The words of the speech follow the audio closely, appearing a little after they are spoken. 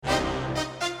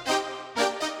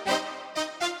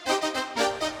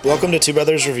Welcome to Two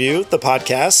Brothers Review, the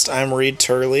podcast. I'm Reed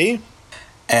Turley.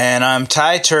 And I'm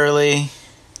Ty Turley.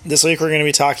 This week we're going to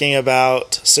be talking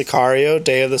about Sicario,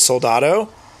 Day of the Soldado.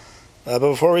 But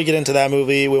before we get into that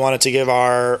movie, we wanted to give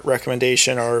our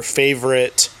recommendation, our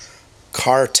favorite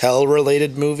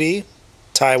cartel-related movie.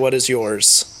 Ty, what is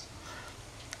yours?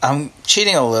 I'm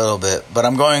cheating a little bit, but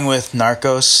I'm going with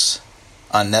Narcos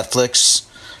on Netflix,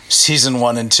 season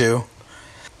 1 and 2.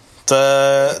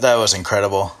 That was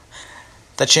incredible.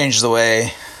 That changed the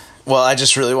way... Well, I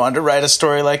just really wanted to write a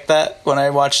story like that when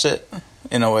I watched it,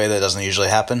 in a way that doesn't usually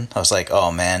happen. I was like,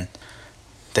 oh man,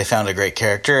 they found a great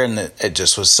character, and it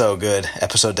just was so good,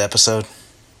 episode to episode.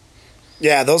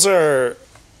 Yeah, those are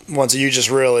ones that you just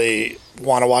really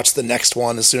want to watch the next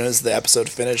one as soon as the episode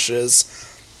finishes.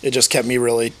 It just kept me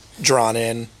really drawn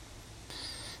in.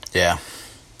 Yeah.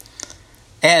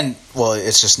 And, well,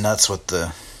 it's just nuts with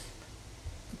the...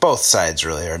 Both sides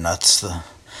really are nuts.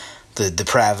 The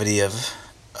depravity of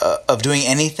doing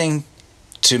anything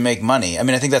to make money. I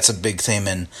mean, I think that's a big theme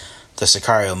in the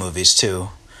Sicario movies too.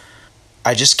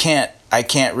 I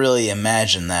can't really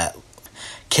imagine that,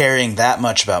 caring that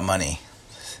much about money.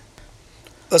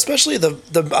 Especially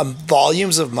the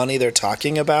volumes of money they're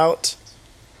talking about.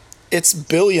 It's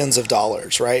billions of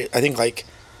dollars, right? I think like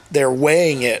they're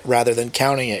weighing it rather than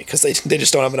counting it because they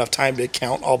just don't have enough time to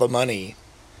count all the money.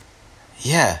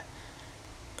 Yeah.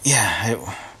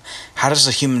 How does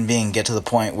a human being get to the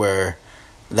point where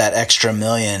that extra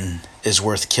million is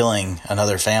worth killing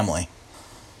another family?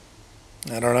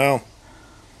 I don't know.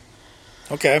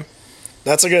 Okay,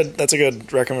 that's a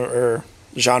good recommend or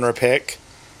genre pick.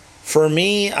 For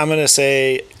me, I'm gonna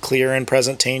say Clear and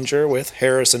Present Danger with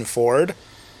Harrison Ford.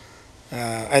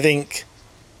 I think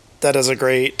that does a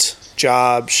great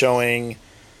job showing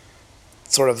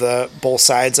sort of the both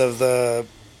sides of the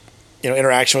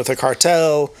interaction with the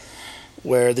cartel,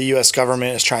 where the U.S.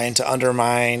 government is trying to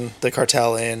undermine the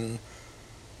cartel in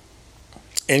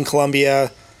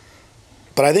Colombia.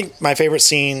 But I think my favorite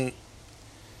scene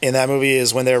in that movie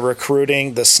is when they're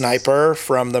recruiting the sniper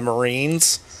from the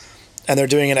Marines, and they're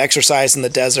doing an exercise in the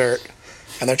desert,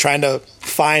 and they're trying to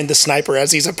find the sniper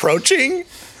as he's approaching.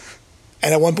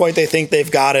 And at one point they think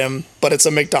they've got him, but it's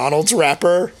a McDonald's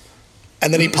wrapper.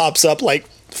 And then he pops up like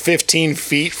 15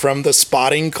 feet from the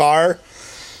spotting car.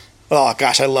 Oh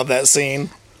gosh, I love that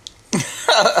scene.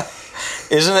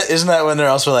 Isn't that when they're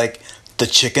also like, the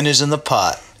chicken is in the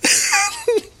pot.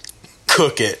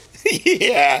 Cook it.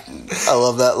 Yeah. I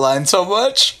love that line so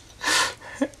much.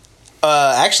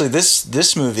 Actually,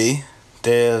 this movie,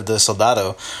 Day of the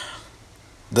Soldado,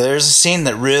 there's a scene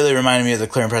that really reminded me of the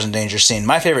Clear and Present Danger scene.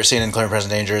 My favorite scene in Clear and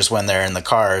Present Danger is when they're in the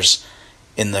cars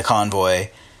in the convoy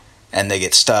and they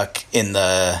get stuck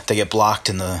they get blocked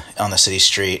on the city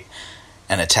street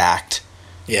and attacked.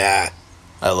 Yeah.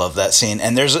 I love that scene.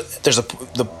 And there's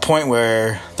the point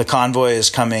where the convoy is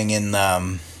coming in.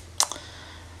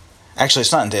 Actually,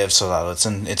 it's not in Day of Soldado. It's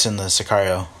in the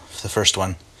Sicario, the first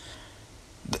one.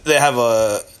 They have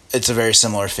it's a very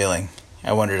similar feeling.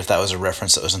 I wondered if that was a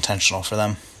reference that was intentional for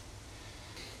them.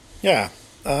 Yeah.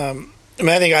 I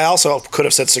think I also could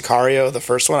have said Sicario, the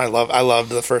first one. I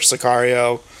loved the first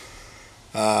Sicario.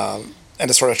 And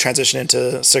to sort of transition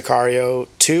into Sicario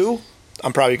 2.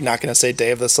 I'm probably not going to say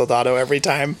Day of the Soldado every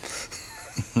time.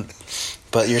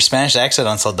 But your Spanish accent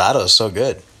on Soldado is so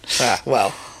good.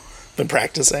 Well, been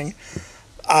practicing.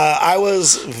 I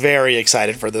was very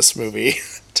excited for this movie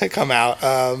to come out.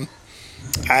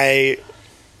 I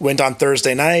went on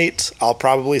Thursday night. I'll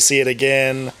probably see it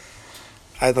again.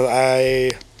 At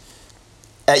your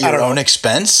own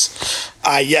expense?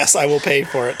 Yes, I will pay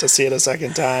for it to see it a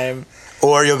second time.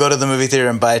 Or you'll go to the movie theater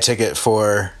and buy a ticket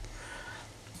for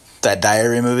that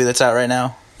Diary movie that's out right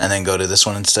now, and then go to this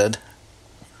one instead.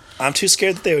 I'm too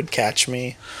scared that they would catch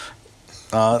me.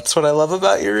 That's what I love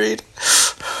about you, Reed.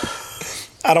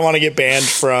 I don't want to get banned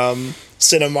from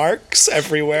Cinemarks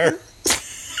everywhere.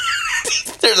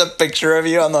 There's a picture of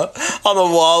you on the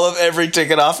wall of every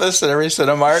ticket office at every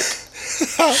Cinemark.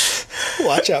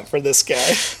 Watch out for this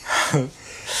guy.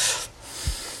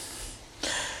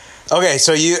 Okay,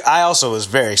 so I also was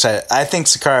very excited. I think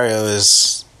Sicario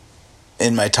is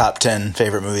in my top 10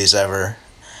 favorite movies ever.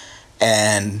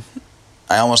 And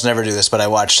I almost never do this, but I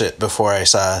watched it before I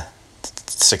saw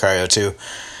Sicario 2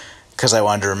 because I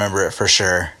wanted to remember it for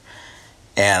sure.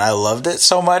 And I loved it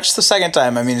so much the second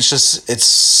time. I mean,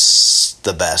 it's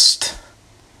the best.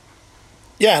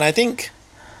 Yeah, and I think,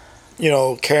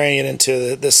 carrying it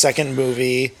into the second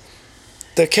movie,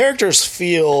 the characters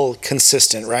feel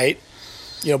consistent, right?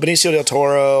 Benicio del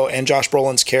Toro and Josh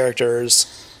Brolin's characters,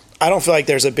 I don't feel like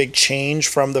there's a big change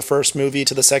from the first movie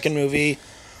to the second movie.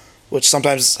 which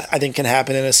sometimes I think can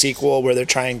happen in a sequel where they're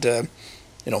trying to,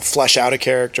 flesh out a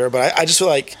character. But I just feel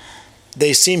like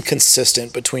they seem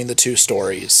consistent between the two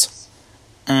stories.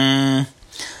 I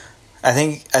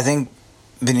think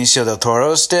Benicio del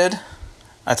Toro's did.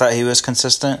 I thought he was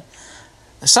consistent,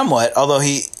 somewhat. Although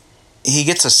he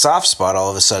gets a soft spot all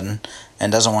of a sudden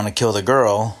and doesn't want to kill the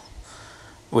girl,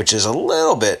 which is a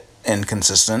little bit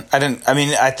inconsistent.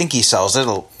 I think he sells it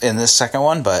in this second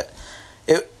one, but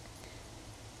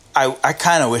I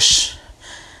kind of wish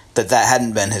that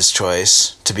hadn't been his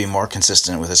choice, to be more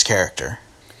consistent with his character.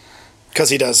 Because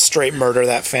he does straight murder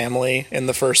that family in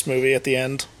the first movie at the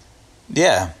end.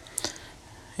 Yeah.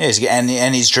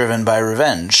 And he's driven by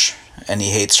revenge, and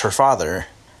he hates her father.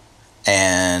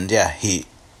 And yeah, I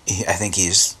think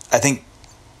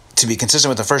to be consistent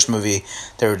with the first movie,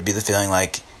 there would be the feeling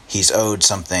like he's owed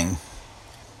something.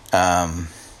 The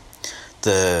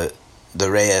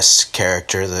Reyes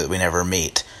character that we never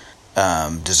meet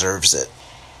deserves it.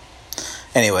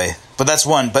 Anyway, but that's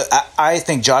one. But I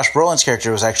think Josh Brolin's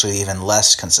character was actually even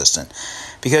less consistent,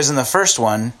 because in the first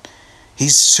one,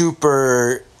 he's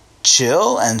super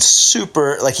chill and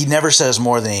super, like, he never says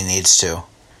more than he needs to.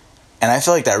 And I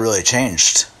feel like that really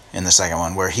changed in the second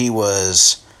one, where he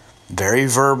was very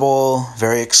verbal,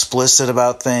 very explicit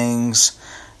about things,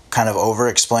 kind of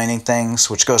over-explaining things,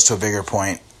 which goes to a bigger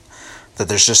point, that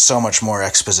there's just so much more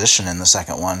exposition in the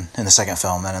second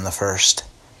film than in the first.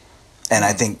 And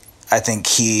I think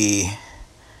he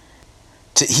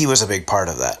was a big part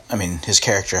of that. I mean, his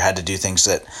character had to do things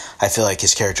that I feel like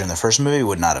his character in the first movie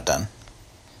would not have done.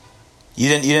 You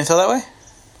didn't feel that way?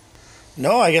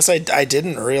 No, I guess I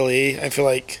didn't really. I feel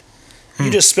like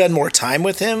you just spend more time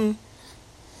with him,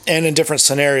 and in different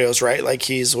scenarios, right? Like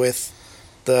he's with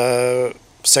the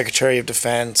Secretary of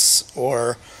Defense,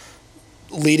 or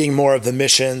leading more of the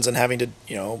missions and having to,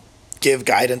 give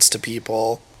guidance to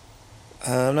people.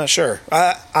 I'm not sure.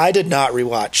 I did not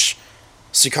rewatch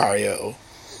Sicario.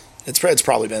 It's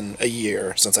probably been a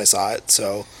year since I saw it,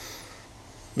 so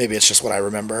maybe it's just what I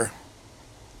remember.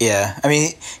 Yeah, I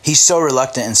mean, he's so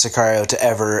reluctant in Sicario to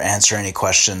ever answer any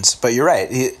questions. But you're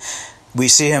right. We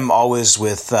see him always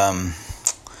with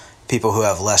people who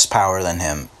have less power than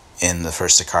him in the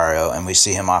first Sicario, and we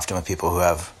see him often with people who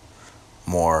have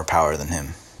more power than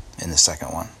him in the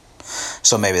second one.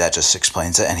 So maybe that just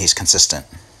explains it, and he's consistent.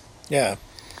 Yeah.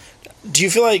 Do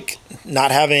you feel like not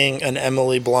having an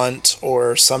Emily Blunt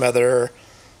or some other,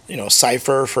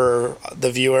 cipher for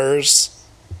the viewers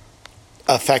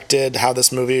affected how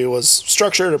this movie was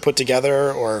structured or put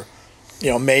together, or,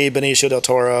 may Benicio del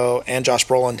Toro and Josh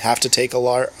Brolin have to take a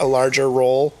larger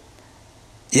role?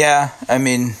 Yeah, I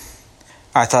mean,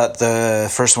 I thought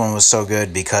the first one was so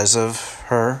good because of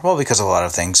her. Well, because of a lot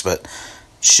of things, but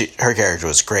her character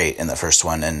was great in the first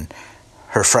one, and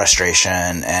her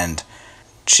frustration, and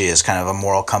she is kind of a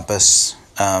moral compass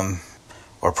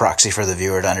or proxy for the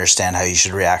viewer to understand how you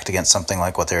should react against something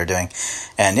like what they were doing.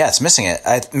 And yeah, it's missing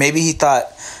it. Maybe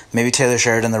Taylor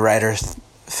Sheridan, the writer,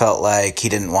 felt like he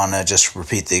didn't want to just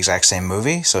repeat the exact same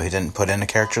movie, so he didn't put in a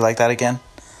character like that again.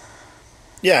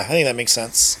 Yeah, I think that makes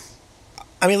sense.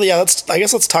 I mean, yeah, I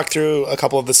guess let's talk through a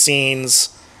couple of the scenes.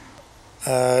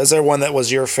 Is there one that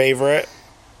was your favorite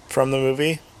from the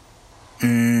movie?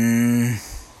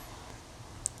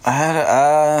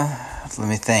 Let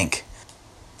me think.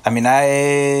 I mean,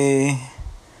 I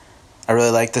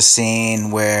really like the scene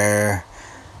where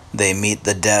they meet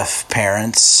the deaf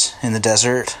parents in the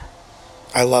desert.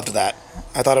 I loved that.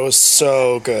 I thought it was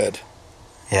so good.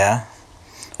 Yeah?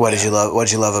 What did you love? What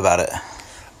did you love about it?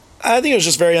 I think it was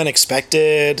just very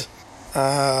unexpected.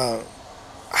 I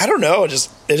don't know. It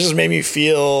just made me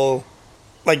feel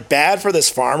like bad for this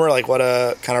farmer. Like what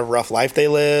a kind of rough life they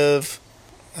live.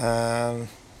 I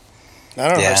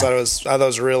don't know. Yeah. I thought it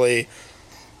was really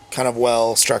kind of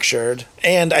well structured,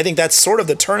 and I think that's sort of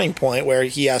the turning point where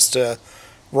he has to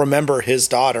remember his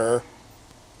daughter,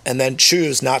 and then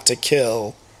choose not to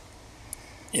kill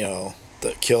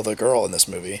the girl in this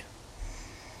movie.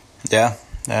 Yeah,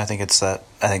 I think it's that.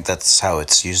 I think that's how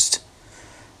it's used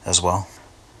as well.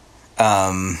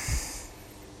 I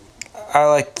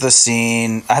liked the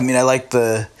scene. I mean, I liked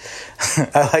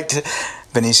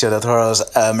Benicio del Toro's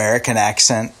American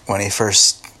accent when he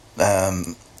first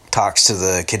talks to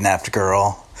the kidnapped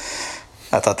girl.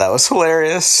 I thought that was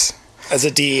hilarious. As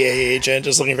a DEA agent,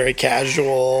 just looking very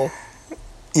casual.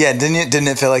 Yeah, didn't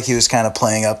it feel like he was kind of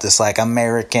playing up this like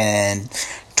American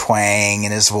twang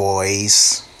in his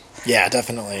voice? Yeah,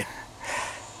 definitely.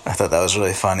 I thought that was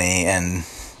really funny, and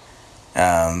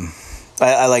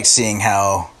I like seeing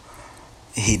how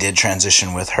he did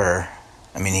transition with her.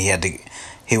 I mean, he had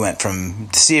he went from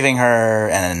deceiving her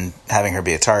and having her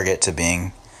be a target to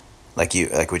being like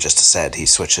we just said. He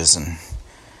switches and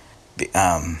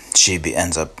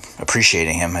ends up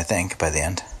appreciating him, I think, by the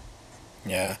end.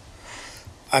 Yeah.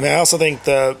 I mean, I also think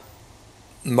the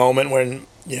moment when,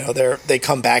 they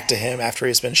come back to him after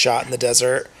he's been shot in the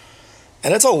desert,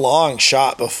 and it's a long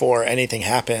shot before anything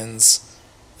happens,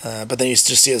 but then you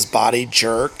just see his body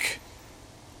jerk,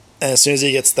 and as soon as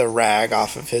he gets the rag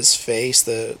off of his face,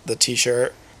 the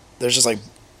t-shirt, there's just like,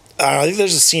 I don't know, I think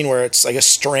there's a scene where it's like a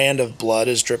strand of blood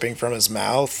is dripping from his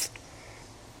mouth.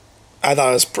 I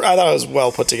thought it was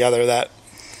well put together, that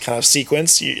kind of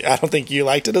sequence. I don't think you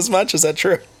liked it as much. Is that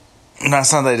true? No,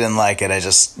 it's not that I didn't like it.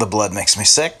 The blood makes me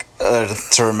sick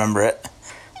to remember it.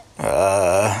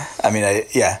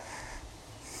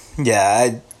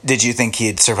 Did you think he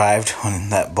had survived when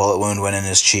that bullet wound went in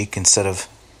his cheek instead of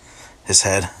his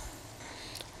head?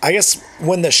 I guess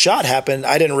when the shot happened,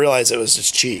 I didn't realize it was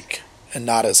his cheek and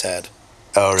not his head.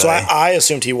 Oh, really? So I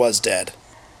assumed he was dead.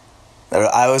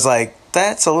 I was like,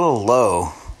 that's a little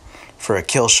low for a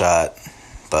kill shot,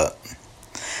 but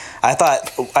I thought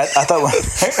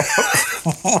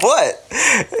what?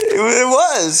 It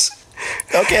was.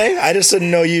 Okay, I just didn't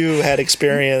know you had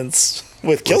experience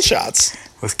with kill shots.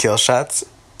 With kill shots?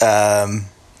 I've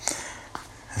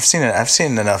seen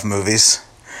enough movies.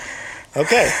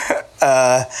 Okay.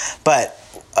 But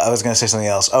I was going to say something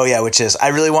else. Oh, yeah, which is I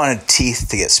really wanted teeth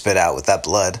to get spit out with that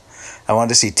blood. I wanted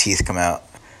to see teeth come out.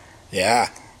 Yeah.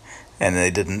 And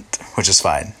they didn't, which is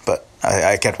fine. But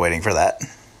I kept waiting for that.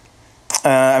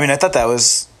 I thought that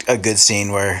was a good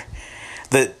scene where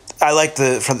I liked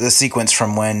the sequence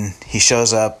from when he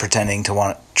shows up pretending to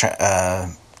want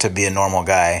to be a normal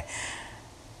guy,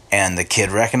 and the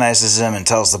kid recognizes him and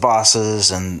tells the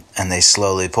bosses, and they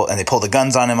slowly pull the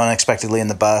guns on him unexpectedly in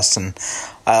the bus, and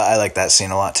I like that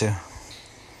scene a lot too.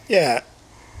 Yeah.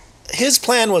 His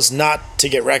plan was not to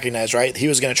get recognized, right? He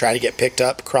was going to try to get picked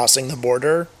up crossing the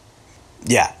border.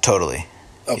 Yeah, totally.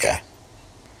 Okay. Yeah.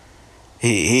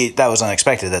 He that was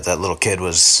unexpected that little kid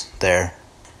was there.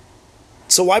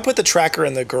 So why put the tracker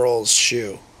in the girl's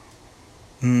shoe?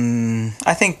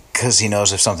 I think because he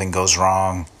knows if something goes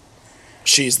wrong,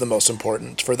 she's the most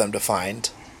important for them to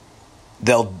find.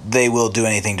 They will do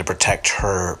anything to protect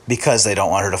her because they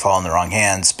don't want her to fall in the wrong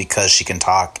hands, because she can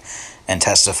talk and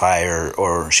testify,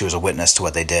 or she was a witness to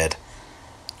what they did.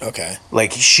 Okay.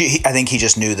 Like I think he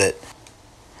just knew that.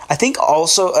 I think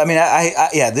also,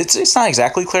 it's not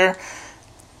exactly clear,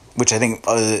 which I think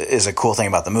is a cool thing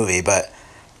about the movie, but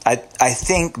I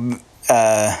think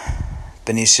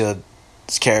Benicio's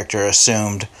character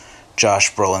assumed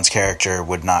Josh Brolin's character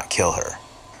would not kill her.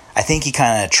 I think he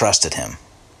kind of trusted him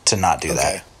to not do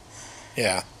that.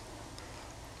 Yeah.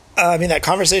 That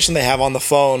conversation they have on the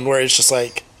phone where it's just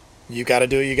like, you got to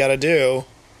do what you got to do,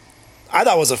 I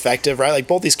thought was effective, right? Like,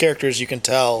 both these characters, you can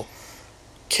tell,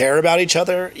 care about each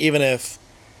other, even if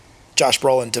Josh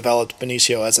Brolin developed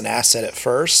Benicio as an asset at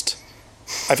first.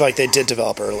 I feel like they did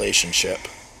develop a relationship.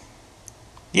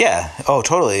 Yeah. Oh,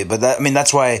 totally. But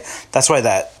that's why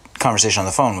that conversation on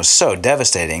the phone was so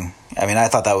devastating. I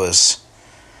thought that was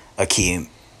a key,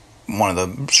 one of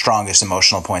the strongest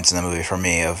emotional points in the movie for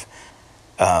me, of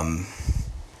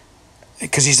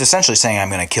because he's essentially saying, I'm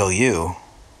going to kill you.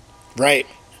 Right.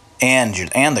 And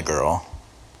the girl.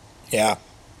 Yeah.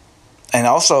 And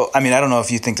also, I don't know if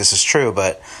you think this is true,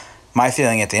 but my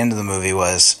feeling at the end of the movie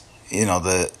was,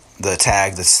 the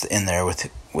tag that's in there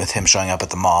with him showing up at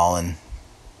the mall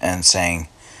and saying,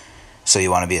 so you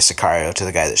want to be a Sicario, to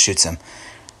the guy that shoots him.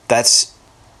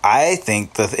 I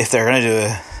think that if they're going to do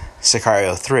a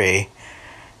Sicario 3,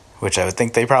 which I would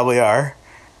think they probably are,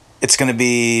 it's going to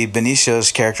be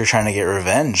Benicio's character trying to get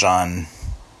revenge on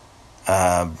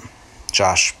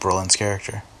Josh Brolin's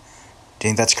character. Do you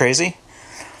think that's crazy?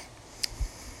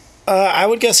 I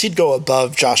would guess he'd go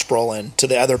above Josh Brolin to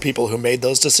the other people who made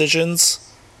those decisions.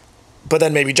 But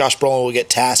then maybe Josh Brolin will get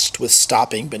tasked with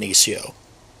stopping Benicio.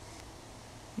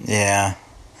 Yeah.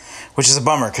 Which is a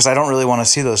bummer, because I don't really want to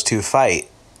see those two fight.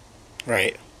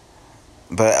 Right.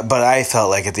 But I felt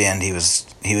like at the end he was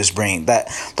bringing that.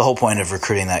 The whole point of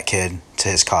recruiting that kid to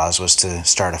his cause was to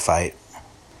start a fight.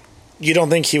 You don't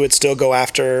think he would still go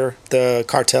after the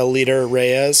cartel leader,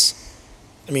 Reyes?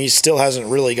 He still hasn't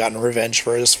really gotten revenge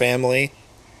for his family.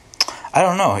 I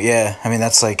don't know. Yeah.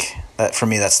 That's like that for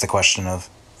me. That's the question of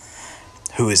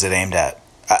who is it aimed at.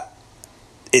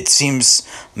 It seems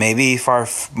maybe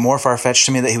more far-fetched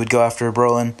to me that he would go after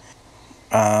Brolin,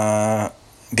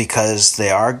 because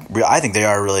I think they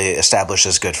are really established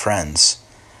as good friends.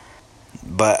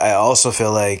 But I also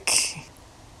feel like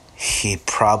he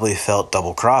probably felt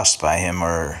double-crossed by him,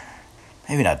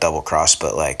 maybe not double crossed,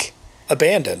 but like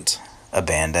Abandoned.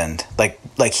 abandoned.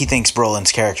 Like he thinks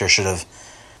Brolin's character should have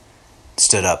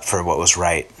stood up for what was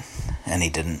right, and he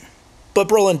didn't. But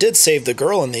Brolin did save the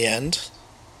girl in the end.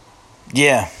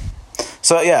 Yeah.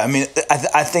 So yeah, I mean,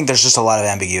 I think there's just a lot of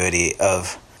ambiguity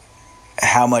of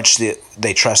how much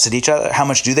they trusted each other. How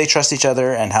much do they trust each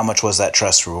other, and how much was that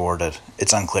trust rewarded?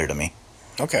 It's unclear to me.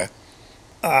 Okay.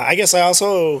 I guess I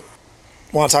also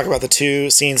want to talk about the two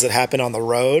scenes that happen on the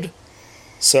road.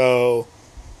 So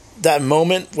that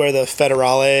moment where the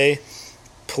Federale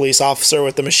police officer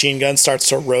with the machine gun starts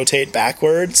to rotate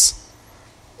backwards,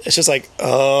 it's just like,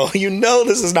 oh, you know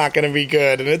this is not going to be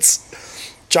good. And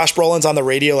it's Josh Brolin's on the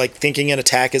radio, like, thinking an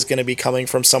attack is going to be coming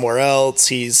from somewhere else.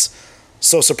 He's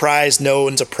so surprised no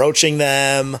one's approaching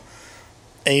them.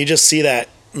 And you just see that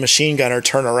machine gunner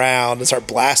turn around and start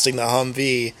blasting the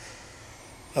Humvee.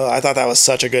 I thought that was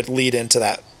such a good lead into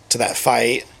that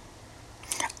fight.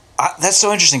 That's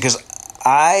so interesting because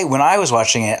when I was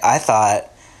watching it, I thought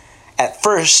at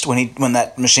first when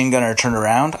that machine gunner turned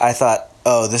around, I thought,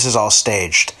 oh, this is all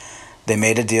staged. They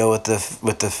made a deal with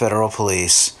the federal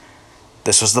police.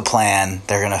 This was the plan.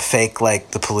 They're gonna fake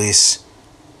like the police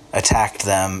attacked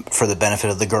them for the benefit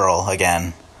of the girl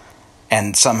again,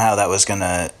 and somehow that was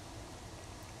gonna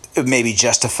maybe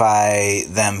justify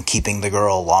them keeping the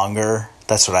girl longer.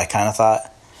 That's what I kind of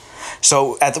thought.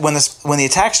 So when the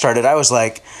attack started, I was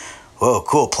like, "Whoa,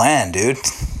 cool plan, dude!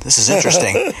 This is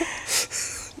interesting."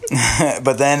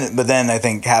 but then I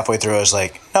think halfway through, I was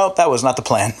like, "Nope, that was not the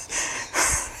plan."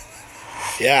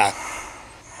 Yeah,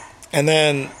 and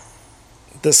then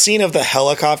the scene of the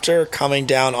helicopter coming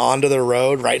down onto the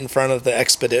road right in front of the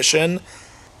expedition,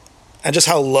 and just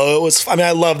how low it was. I mean,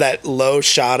 I love that low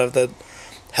shot of the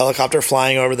helicopter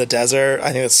flying over the desert.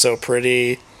 I think it's so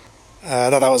pretty.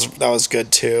 I thought that was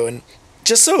good too, and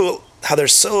just so how they're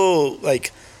so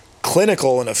like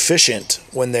clinical and efficient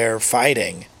when they're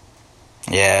fighting.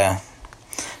 Yeah.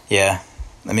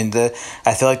 I mean,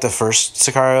 I feel like the first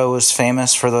Sicario was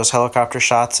famous for those helicopter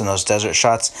shots and those desert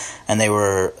shots, and they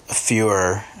were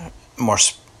fewer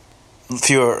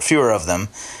of them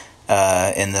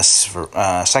in this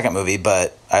second movie.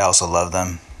 But I also love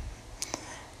them,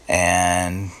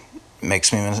 and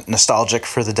makes me nostalgic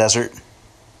for the desert.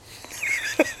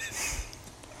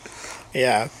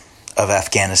 Yeah. Of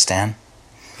Afghanistan.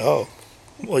 Oh,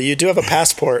 well, you do have a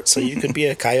passport, so you could be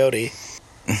a coyote.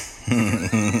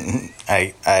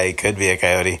 I could be a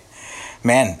coyote.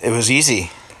 Man, it was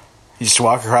easy. You just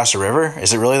walk across a river?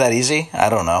 Is it really that easy? I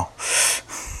don't know.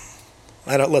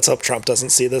 Let's hope Trump doesn't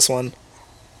see this one.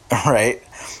 Right?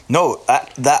 No,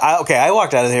 I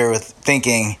walked out of here with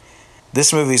thinking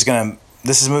this movie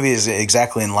is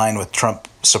exactly in line with Trump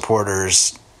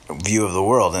supporters' view of the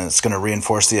world, and it's going to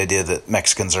reinforce the idea that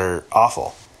Mexicans are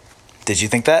awful. Did you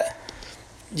think that?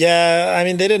 Yeah, I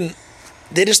mean,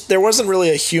 there wasn't really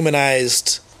a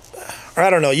humanized, or I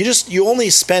don't know, you only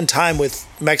spend time with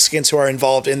Mexicans who are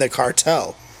involved in the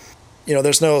cartel. You know,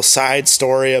 there's no side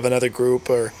story of another group,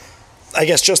 or I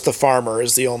guess just the farmer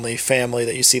is the only family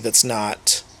that you see that's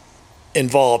not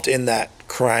involved in that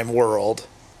crime world.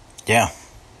 Yeah,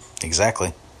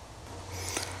 exactly.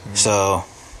 So,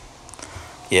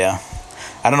 yeah.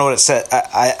 I don't know what it said.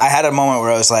 I had a moment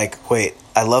where I was like, wait,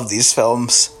 I love these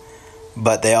films,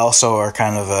 but they also are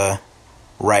kind of a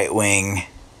right-wing,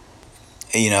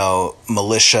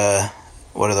 militia.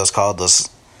 What are those called? Those,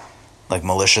 like,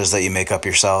 militias that you make up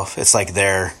yourself. It's like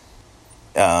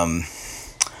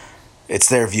it's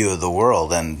their view of the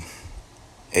world, and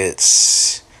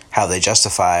it's how they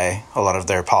justify a lot of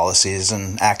their policies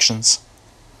and actions.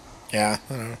 Yeah,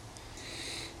 I don't know.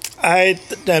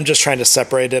 I'm just trying to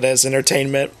separate it as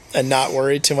entertainment and not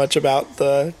worry too much about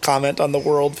the comment on the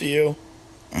worldview.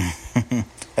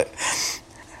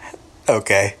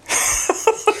 Okay.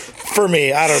 For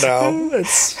me, I don't know.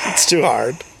 It's too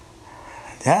hard.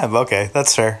 Yeah, okay,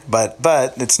 that's fair. But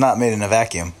it's not made in a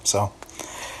vacuum, so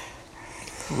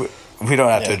we don't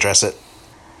have to address it.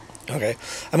 Okay.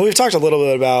 I mean, we've talked a little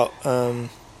bit about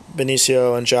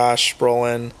Benicio and Josh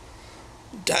Brolin.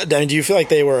 Do you feel like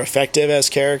they were effective as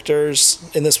characters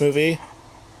in this movie?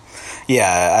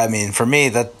 Yeah, I mean, for me,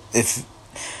 the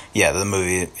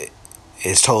movie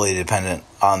is totally dependent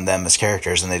on them as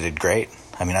characters, and they did great.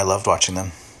 I mean, I loved watching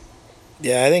them.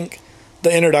 Yeah, I think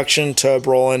the introduction to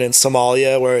Brolin in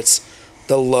Somalia, where it's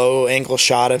the low angle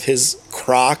shot of his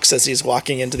Crocs as he's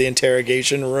walking into the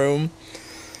interrogation room,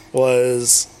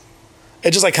 it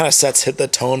just like kind of sets the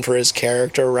tone for his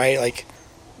character, right? Like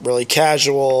really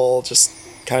casual, just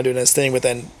kind of doing his thing, but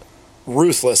then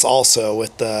ruthless also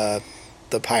with the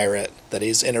pirate that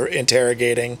he's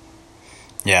interrogating.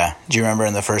 Yeah. Do you remember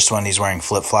in the first one he's wearing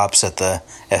flip-flops at the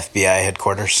FBI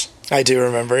headquarters? I do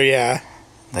remember, yeah.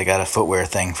 They got a footwear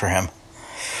thing for him.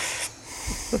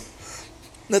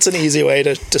 That's an easy way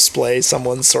to display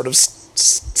someone's sort of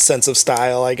sense of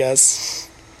style, I guess.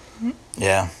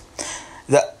 Yeah.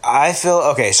 I feel,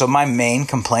 okay, so my main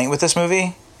complaint with this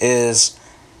movie is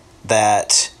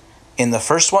that in the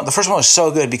first one was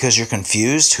so good because you're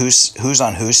confused who's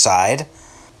on whose side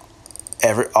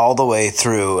all the way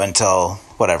through until,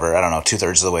 whatever, I don't know,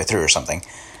 2/3 of the way through or something,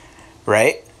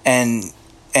 right? And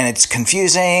it's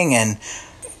confusing, and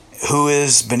who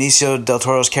is Benicio del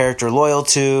Toro's character loyal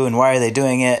to, and why are they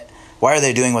doing it? Why are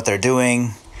they doing what they're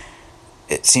doing?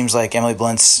 It seems like Emily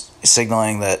Blunt's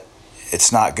signaling that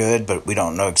it's not good, but we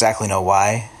don't exactly know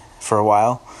why for a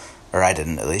while, or I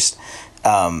didn't at least.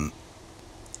 And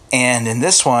in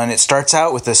this one, it starts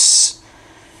out with this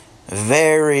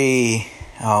very,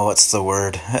 what's the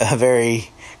word? A very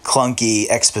clunky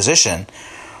exposition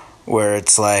where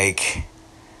it's like,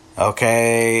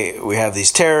 okay, we have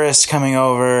these terrorists coming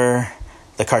over,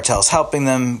 the cartel's helping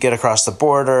them get across the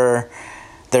border,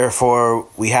 therefore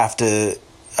we have to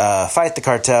fight the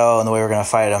cartel, and the way we're going to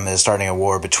fight them is starting a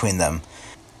war between them.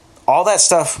 All that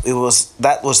stuff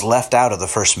that was left out of the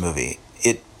first movie.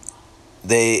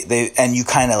 They and you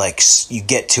kind of like you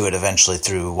get to it eventually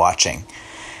through watching.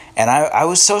 And I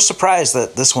was so surprised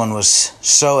that this one was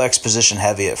so exposition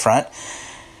heavy at front,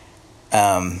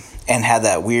 and had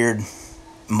that weird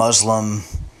Muslim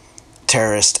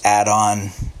terrorist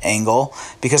add-on angle,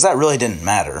 because that really didn't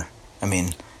matter. I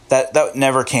mean, that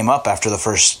never came up after the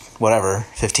first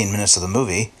 15 minutes of the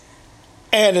movie.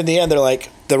 And in the end, they're like,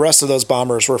 the rest of those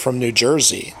bombers were from New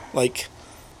Jersey. Like,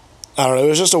 I don't know, it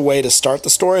was just a way to start the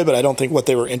story, but I don't think what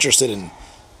they were interested in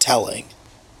telling.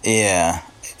 Yeah.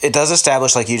 It does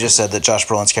establish, like you just said, that Josh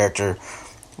Brolin's character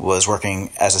was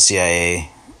working as a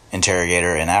CIA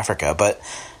interrogator in Africa, but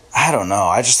I don't know.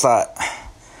 I just thought,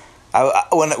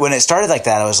 when it started like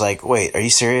that, I was like, wait, are you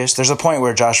serious? There's a point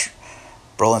where Josh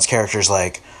Brolin's character is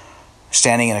like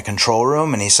standing in a control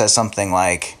room, and he says something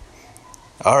like,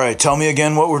 all right, tell me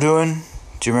again what we're doing.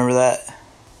 Do you remember that?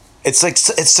 It's like,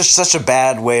 it's just such a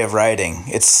bad way of writing.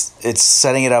 It's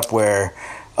setting it up where,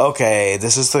 okay,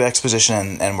 this is the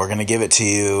exposition, and we're going to give it to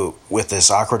you with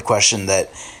this awkward question that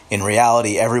in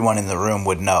reality everyone in the room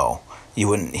would know. He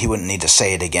wouldn't need to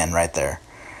say it again right there.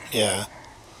 Yeah.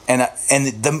 And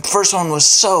the first one was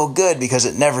so good because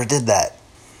it never did that,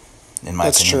 in my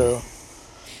opinion. That's true.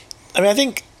 I mean, I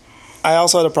think I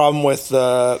also had a problem with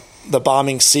the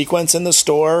bombing sequence in the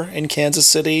store in Kansas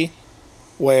City,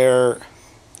 where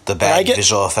the bad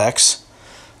visual effects.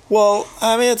 Well,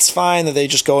 I mean, it's fine that they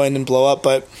just go in and blow up,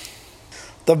 but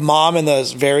the mom and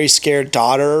the very scared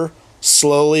daughter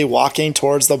slowly walking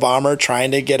towards the bomber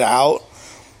trying to get out,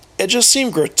 it just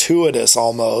seemed gratuitous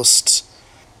almost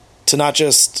to not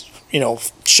just,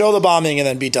 show the bombing and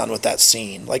then be done with that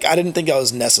scene. Like, I didn't think that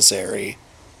was necessary.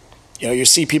 You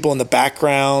see people in the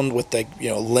background with the,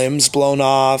 limbs blown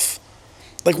off.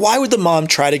 Like, why would the mom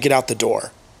try to get out the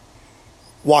door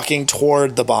walking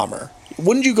toward the bomber?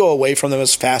 Wouldn't you go away from them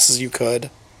as fast as you could?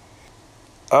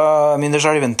 I mean, there's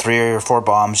already been 3 or 4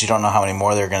 bombs. You don't know how many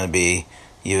more there are going to be.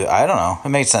 I don't know. It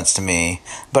made sense to me.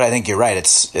 But I think you're right.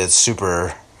 It's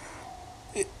super...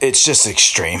 It's just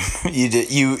extreme.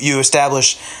 You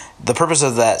establish... The purpose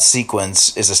of that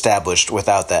sequence is established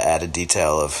without that added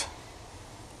detail of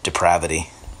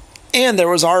depravity. And there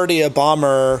was already a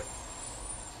bomber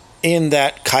in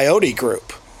that Coyote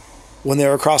group when they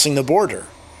were crossing the border.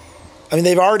 I mean,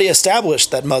 they've already established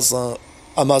that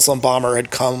a Muslim bomber had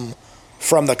come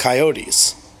from the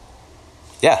Coyotes.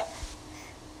 Yeah.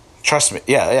 Trust me.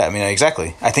 Yeah, I mean,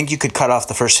 exactly. I think you could cut off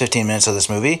the first 15 minutes of this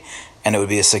movie, and it would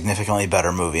be a significantly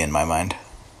better movie in my mind.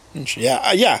 Yeah.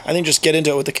 I think just get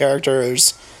into it with the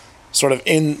characters sort of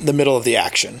in the middle of the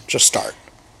action. Just start.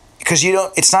 Because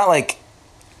it's not like,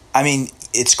 I mean,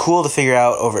 it's cool to figure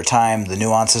out over time the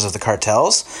nuances of the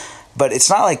cartels, but it's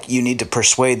not like you need to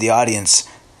persuade the audience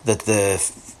that the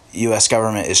U.S.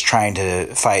 government is trying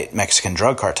to fight Mexican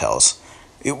drug cartels.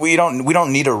 We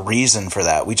don't need a reason for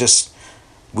that.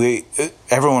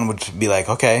 Everyone would be like,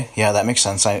 okay, yeah, that makes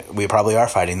sense. We probably are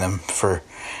fighting them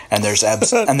and there's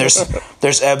ebbs and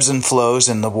there's ebbs and flows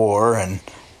in the war and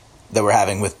that we're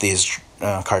having with these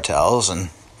cartels, and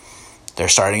they're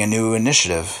starting a new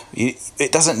initiative.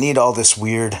 It doesn't need all this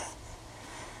weird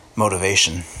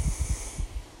motivation.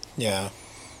 Yeah.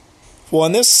 Well,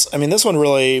 in this one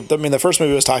really, the first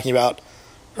movie was talking about,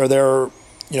 or they're,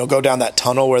 go down that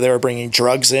tunnel where they were bringing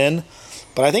drugs in.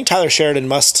 But I think Tyler Sheridan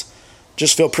must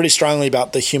just feel pretty strongly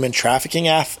about the human trafficking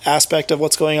aspect of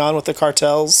what's going on with the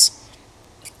cartels.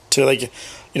 To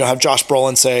have Josh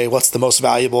Brolin say, "What's the most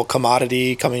valuable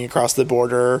commodity coming across the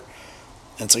border?"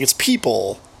 And it's like it's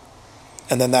people,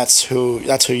 and then that's who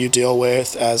you deal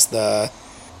with as the,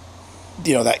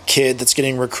 that kid that's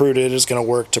getting recruited is going to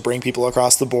work to bring people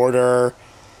across the border.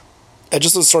 It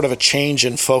just was sort of a change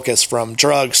in focus from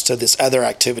drugs to this other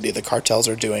activity the cartels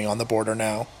are doing on the border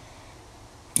now.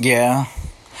 Yeah.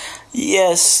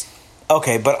 Yes.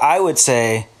 Okay, but I would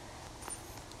say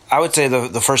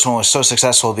the first one was so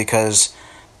successful because,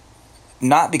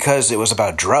 not because it was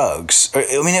about drugs.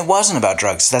 I mean, it wasn't about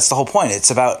drugs. That's the whole point.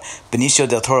 It's about Benicio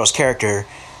del Toro's character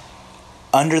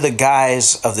under the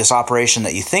guise of this operation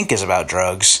that you think is about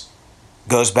drugs,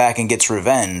 goes back and gets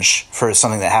revenge for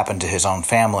something that happened to his own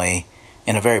family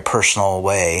in a very personal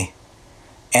way.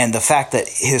 And the fact that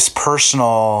his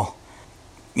personal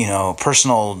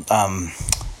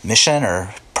mission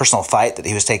or personal fight that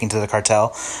he was taking to the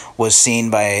cartel was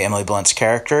seen by Emily Blunt's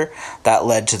character, that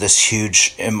led to this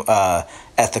huge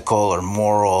ethical or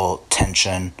moral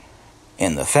tension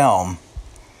in the film.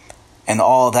 And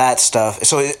all that stuff.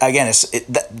 So again,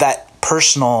 that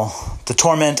personal, the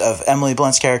torment of Emily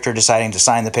Blunt's character deciding to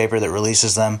sign the paper that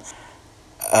releases them,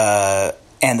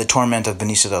 and the torment of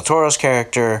Benicio del Toro's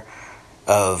character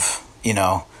of,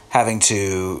 having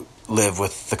to live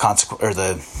with the consequence or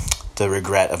the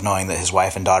regret of knowing that his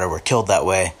wife and daughter were killed that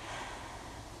way.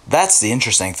 That's the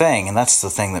interesting thing, and that's the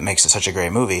thing that makes it such a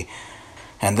great movie.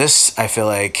 And this, I feel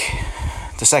like,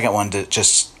 the second one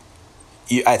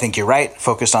I think you're right,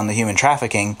 focused on the human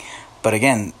trafficking, but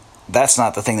again, that's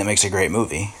not the thing that makes a great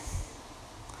movie.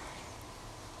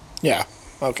 Yeah.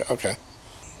 Okay. Okay.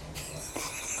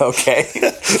 Okay.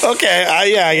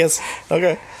 I guess.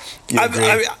 Okay.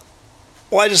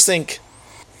 I just think.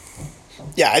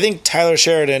 Yeah, I think Tyler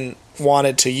Sheridan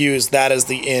wanted to use that as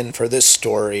the in for this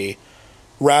story,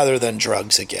 rather than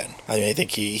drugs again. I mean, I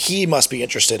think he must be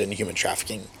interested in human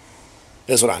trafficking,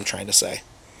 is what I'm trying to say.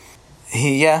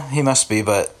 He must be,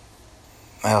 but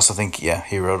I also think,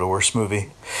 he wrote a worse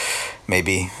movie.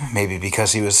 Maybe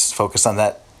because he was focused on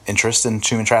that interest in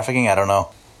human trafficking. I don't know.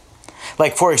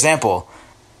 Like, for example,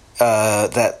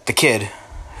 that the kid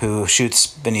who shoots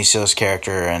Benicio's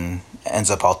character and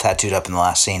ends up all tattooed up in the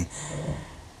last scene.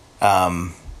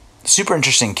 Super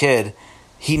interesting kid.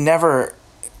 He never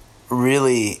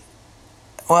really.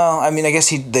 Well, I mean, I guess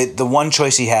the one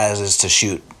choice he has is to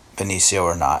shoot Benicio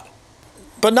or not.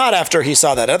 But not after he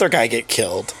saw that other guy get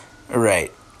killed.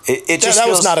 Right. It just that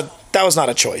was not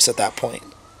a choice at that point.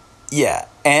 Yeah,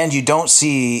 and you don't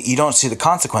see the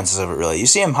consequences of it really. You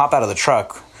see him hop out of the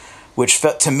truck, which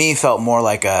to me felt more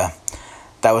like that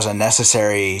was a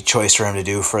necessary choice for him to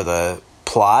do for the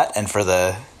plot and for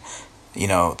the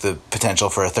potential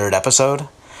for a third episode,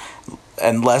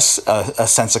 and less a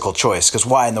sensical choice, because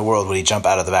why in the world would he jump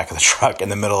out of the back of the truck in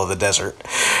the middle of the desert?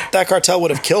 That cartel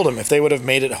would have killed him if they would have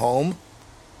made it home.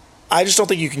 I just don't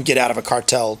think you can get out of a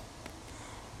cartel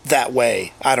that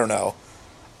way. I don't know.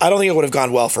 I don't think it would have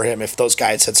gone well for him if those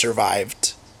guys had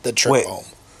survived the trip home.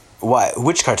 Why?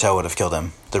 Which cartel would have killed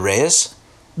him? The Reyes?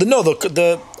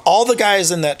 All the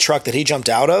guys in that truck that he jumped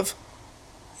out of.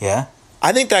 Yeah.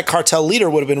 I think that cartel leader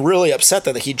would have been really upset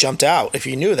that he jumped out if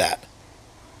he knew that.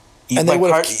 And they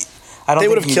would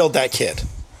have killed that kid.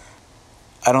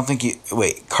 I don't think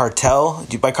cartel?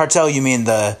 By cartel you mean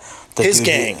the his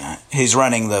gang. He's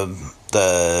running the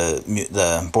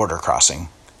border crossing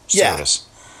service.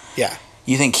 Yeah.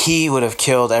 You think he would have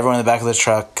killed everyone in the back of the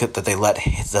truck that they let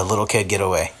the little kid get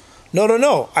away?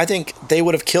 No. I think they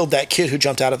would have killed that kid who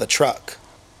jumped out of the truck.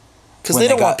 Because they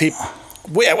don't want people.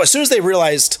 As soon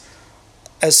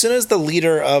as the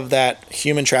leader of that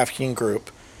human trafficking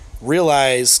group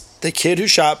realized the kid who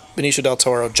shot Benicio del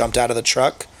Toro jumped out of the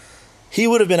truck, he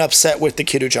would have been upset with the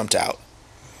kid who jumped out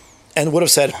and would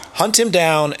have said, hunt him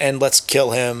down and let's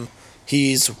kill him.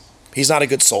 He's not a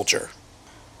good soldier.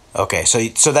 Okay,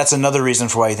 so that's another reason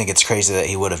for why you think it's crazy that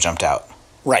he would have jumped out.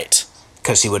 Right.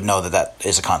 Because he would know that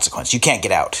is a consequence. You can't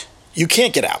get out. You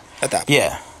can't get out at that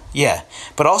point. Yeah.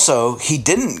 But also, he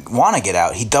didn't want to get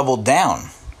out. He doubled down.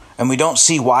 And we don't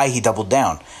see why he doubled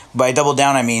down. By doubled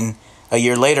down, I mean, a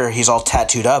year later, he's all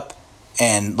tattooed up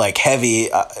and, like, heavy.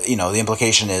 The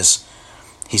implication is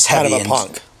he's heavy. Kind of a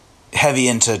punk. Heavy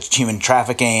into human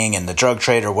trafficking and the drug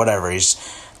trade or whatever.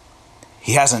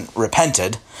 He hasn't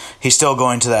repented. He's still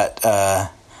going to that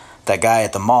guy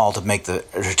at the mall to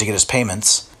get his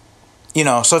payments.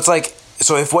 So it's like,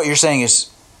 so if what you're saying is,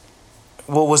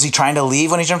 well, was he trying to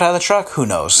leave when he jumped out of the truck? Who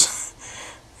knows?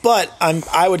 But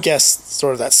I would guess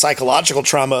sort of that psychological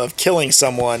trauma of killing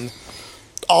someone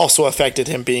also affected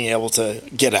him being able to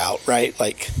get out, right?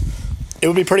 Like, it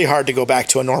would be pretty hard to go back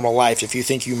to a normal life if you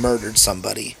think you murdered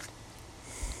somebody.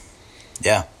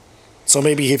 Yeah. So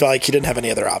maybe he felt like he didn't have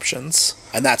any other options,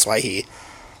 and that's why he,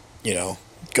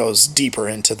 goes deeper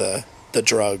into the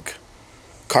drug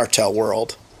cartel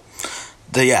world.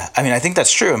 I think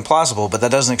that's true and plausible, but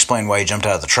that doesn't explain why he jumped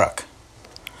out of the truck.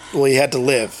 Well, he had to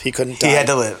live. He couldn't die. He had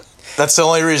to live. That's the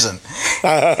only reason. He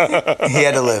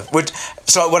had to live. What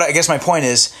I guess my point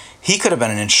is, he could have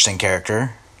been an interesting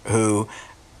character who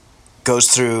goes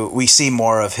through. We see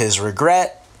more of his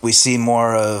regret. We see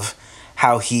more of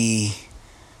how he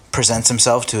presents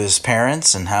himself to his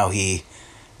parents and how he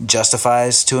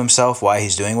justifies to himself why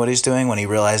he's doing what he's doing when he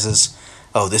realizes,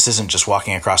 oh, this isn't just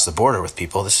walking across the border with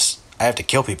people. I have to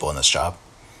kill people in this job.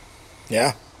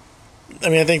 Yeah. I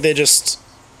mean, I think they just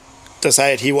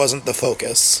decided he wasn't the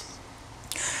focus.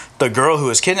 The girl who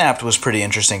was kidnapped was pretty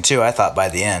interesting too, I thought, by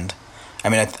the end. I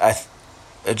mean, I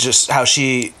just how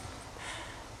she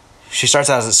starts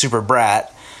out as a super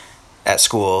brat at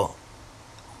school,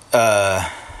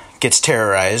 gets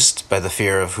terrorized by the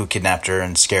fear of who kidnapped her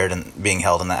and scared and being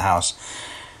held in that house,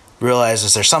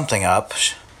 realizes there's something up,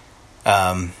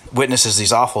 witnesses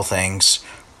these awful things,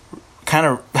 kind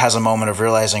of has a moment of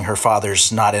realizing her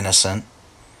father's not innocent.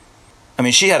 I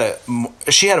mean, she had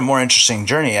a more interesting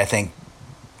journey, I think,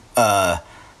 but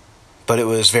it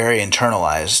was very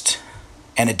internalized,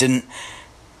 and it didn't,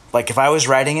 like, if I was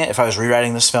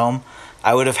rewriting this film,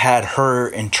 I would have had her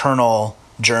internal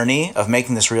journey of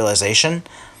making this realization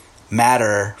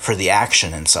matter for the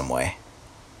action in some way.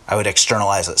 I would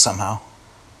externalize it somehow.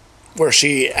 Where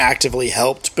she actively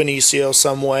helped Benicio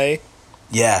some way?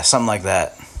 Yeah, something like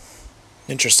that.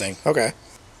 Interesting. Okay.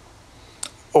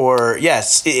 Or,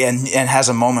 yes, and has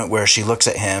a moment where she looks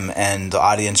at him and the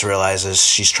audience realizes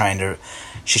she's trying to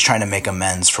make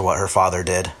amends for what her father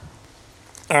did.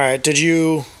 All right. Did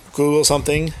you Google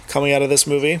something coming out of this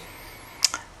movie?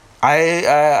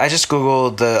 I just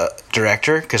Googled the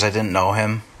director because I didn't know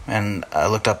him, and I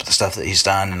looked up the stuff that he's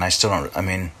done, and I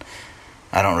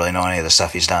don't really know any of the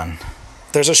stuff he's done.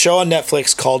 There's a show on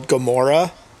Netflix called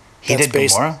Gomorrah. He did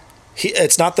Gomorrah?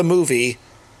 It's not the movie.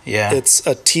 Yeah. It's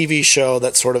a TV show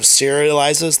that sort of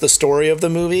serializes the story of the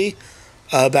movie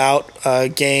about a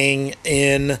gang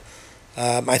in,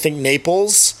 I think,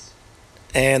 Naples.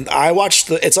 And I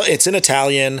watched it's in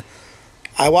Italian.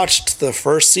 I watched the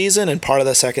first season and part of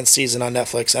the second season on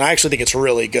Netflix, and I actually think it's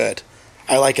really good.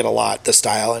 I like it a lot, the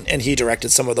style, and he directed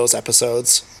some of those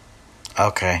episodes.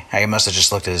 Okay. I must have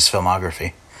just looked at his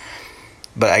filmography.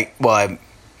 But I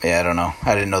don't know.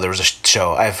 I didn't know there was a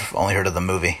show. I've only heard of the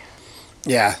movie.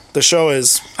 Yeah, the show I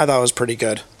thought it was pretty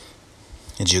good.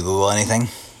 Did you Google anything?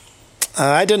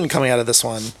 I didn't coming out of this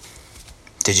one.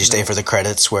 Did you stay for the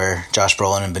credits where Josh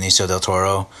Brolin and Benicio del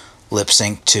Toro lip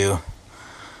sync to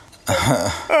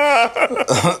La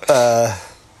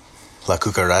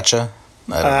Cucaracha?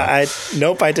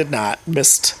 Nope, I did not.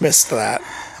 Missed that.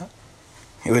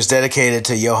 It was dedicated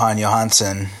to Johan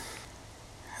Johansson,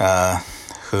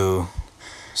 who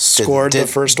scored the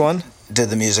first one. Did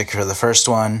the music for the first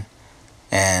one,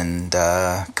 and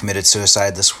committed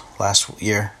suicide this last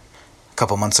year, a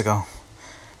couple months ago.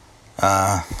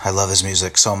 I love his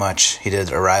music so much. He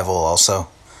did Arrival also,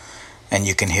 and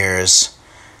you can hear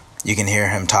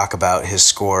him talk about his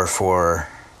score for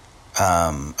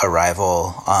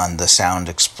Arrival on the Song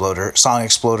Exploder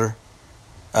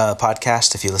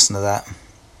podcast, if you listen to that.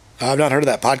 I've not heard of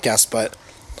that podcast, but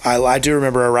I do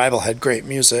remember Arrival had great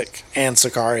music, and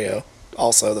Sicario,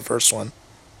 also the first one.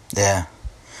 Yeah.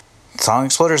 Song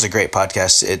Exploder is a great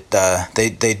podcast.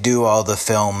 They do all the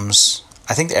films,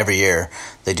 I think every year,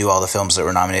 they do all the films that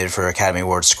were nominated for Academy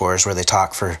Award scores, where they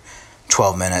talk for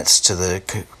 12 minutes to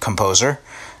the composer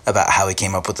about how he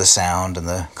came up with the sound and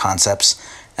the concepts.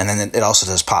 And then it also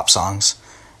does pop songs.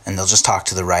 And they'll just talk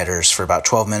to the writers for about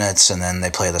 12 minutes, and then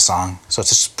they play the song. So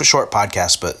it's a short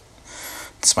podcast, but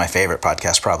it's my favorite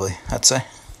podcast, probably, I'd say.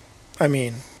 I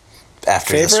mean,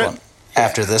 after favorite? This one. Yeah.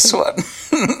 After this one.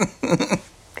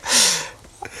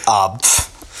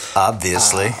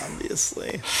 Obviously.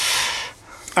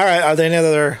 All right, are there any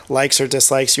other likes or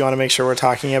dislikes you want to make sure we're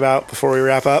talking about before we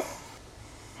wrap up?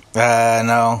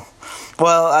 No.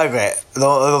 Well, okay. The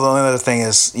only other thing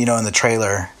is, in the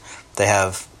trailer, they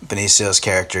have Benicio's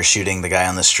character shooting the guy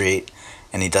on the street,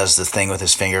 and he does the thing with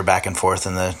his finger back and forth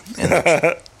in the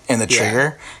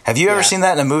trigger. Have you ever seen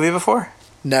that in a movie before?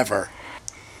 Never.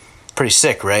 Pretty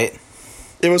sick, right?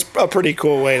 It was a pretty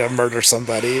cool way to murder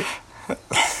somebody.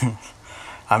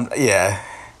 I'm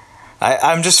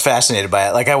just fascinated by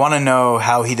it. Like, I want to know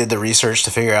how he did the research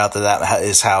to figure out that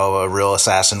is how a real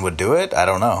assassin would do it. I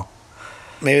don't know.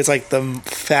 Maybe it's like the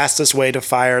fastest way to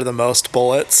fire the most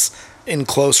bullets in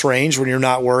close range when you're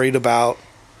not worried about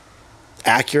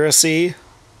accuracy.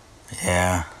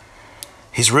 Yeah.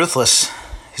 He's ruthless.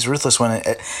 He's ruthless. When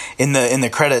in the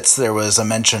credits there was a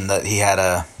mention that he had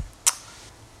a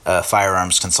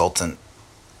firearms consultant.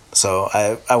 So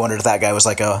I wondered if that guy was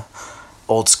like a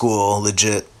old school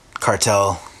legit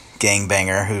cartel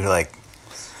gangbanger who like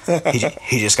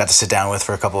he just got to sit down with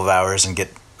for a couple of hours and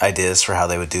get ideas for how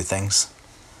they would do things.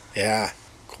 Yeah,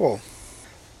 cool.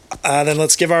 Then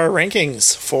let's give our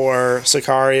rankings for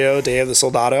Sicario: Day of the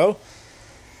Soldado.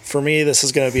 For me, this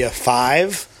is going to be a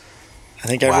 5. I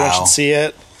think everyone should see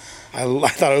it. I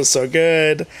thought it was so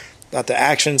good. Thought the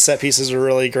action set pieces were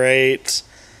really great.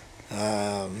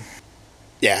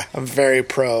 Yeah, I'm very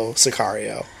pro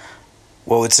Sicario.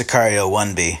 What would Sicario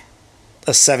 1 be?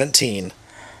 A 17.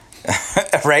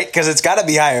 Right? Because it's got to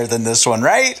be higher than this one,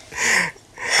 right?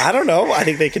 I don't know. I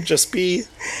think they could just be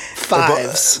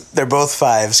 5s. They're both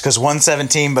 5s because one's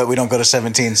 17, but we don't go to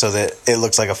 17 so that it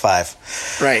looks like a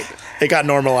 5. Right. It got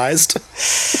normalized.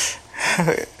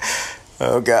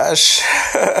 Oh, gosh.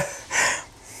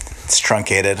 It's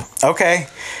truncated. Okay.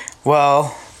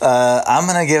 Well, I'm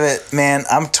going to give it... Man,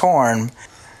 I'm torn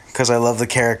because I love the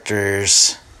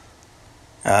characters.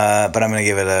 But I'm going to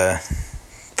give it a...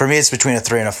 For me, it's between a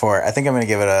 3 and a 4. I think I'm going to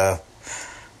give it a...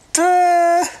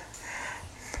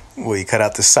 Will you cut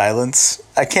out the silence?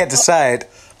 I can't decide.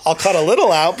 I'll cut a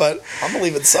little out, but I'm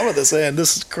leaving some of this in.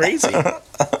 This is crazy.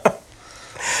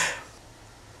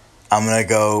 I'm going to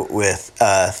go with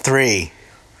 3.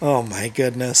 Oh, my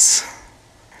goodness.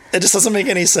 It just doesn't make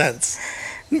any sense.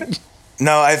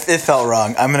 No, it felt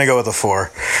wrong. I'm going to go with a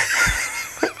 4.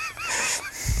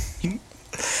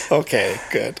 Okay,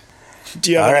 good.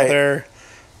 Do you have another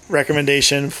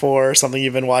recommendation for something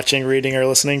you've been watching, reading, or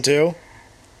listening to?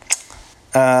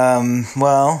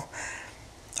 Well,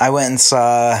 I went and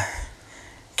saw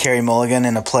Carey Mulligan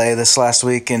in a play this last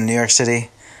week in New York City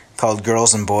called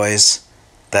Girls and Boys.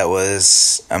 That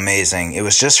was amazing. It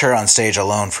was just her on stage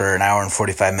alone for an hour and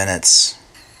 45 minutes.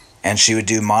 And she would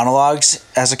do monologues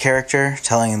as a character,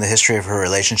 telling the history of her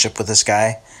relationship with this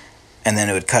guy. And then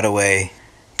it would cut away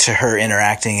to her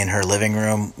interacting in her living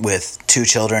room with 2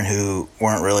 children who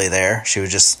weren't really there. She would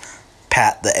just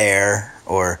pat the air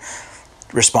or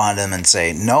respond to them and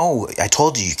say, "No, I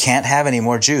told you can't have any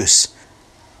more juice."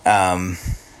 So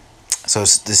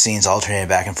the scenes alternated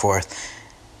back and forth.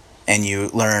 And you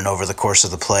learn over the course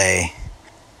of the play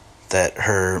that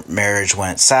her marriage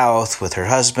went south with her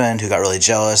husband, who got really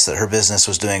jealous that her business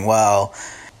was doing well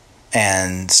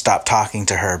and stopped talking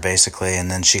to her, basically.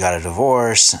 And then she got a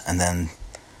divorce. And then,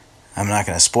 I'm not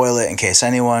going to spoil it in case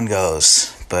anyone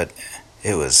goes, but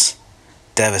it was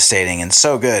devastating and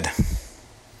so good.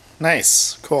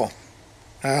 Nice. Cool.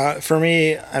 For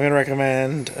me, I'm going to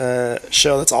recommend a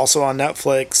show that's also on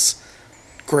Netflix,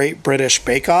 Great British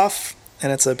Bake Off.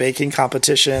 And it's a baking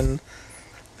competition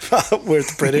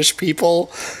with British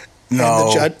people.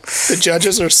 No. And the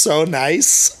judges are so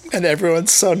nice, and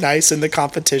everyone's so nice in the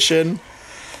competition.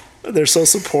 They're so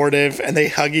supportive, and they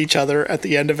hug each other at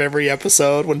the end of every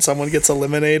episode when someone gets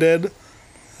eliminated.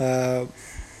 And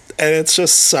it's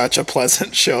just such a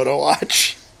pleasant show to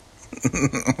watch.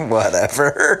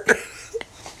 Whatever.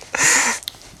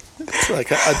 It's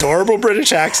like adorable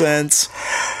British accents.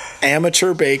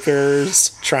 Amateur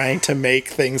bakers trying to make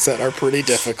things that are pretty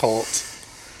difficult.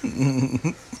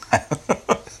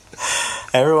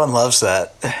 Everyone loves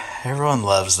that. Everyone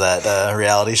loves that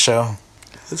reality show.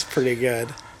 It's pretty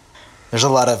good. There's a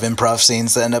lot of improv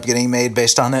scenes that end up getting made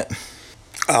based on it.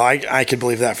 Oh, I could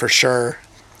believe that for sure.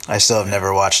 I still have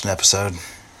never watched an episode.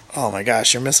 Oh my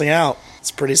gosh, you're missing out. It's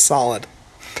pretty solid.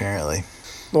 Apparently.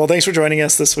 Well, thanks for joining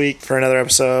us this week for another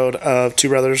episode of Two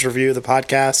Brothers Review, the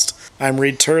podcast. I'm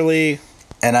Reed Turley.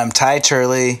 And I'm Ty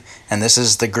Turley, and this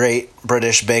is the Great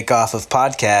British Bake Off of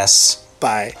podcasts.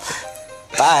 Bye.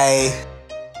 Bye.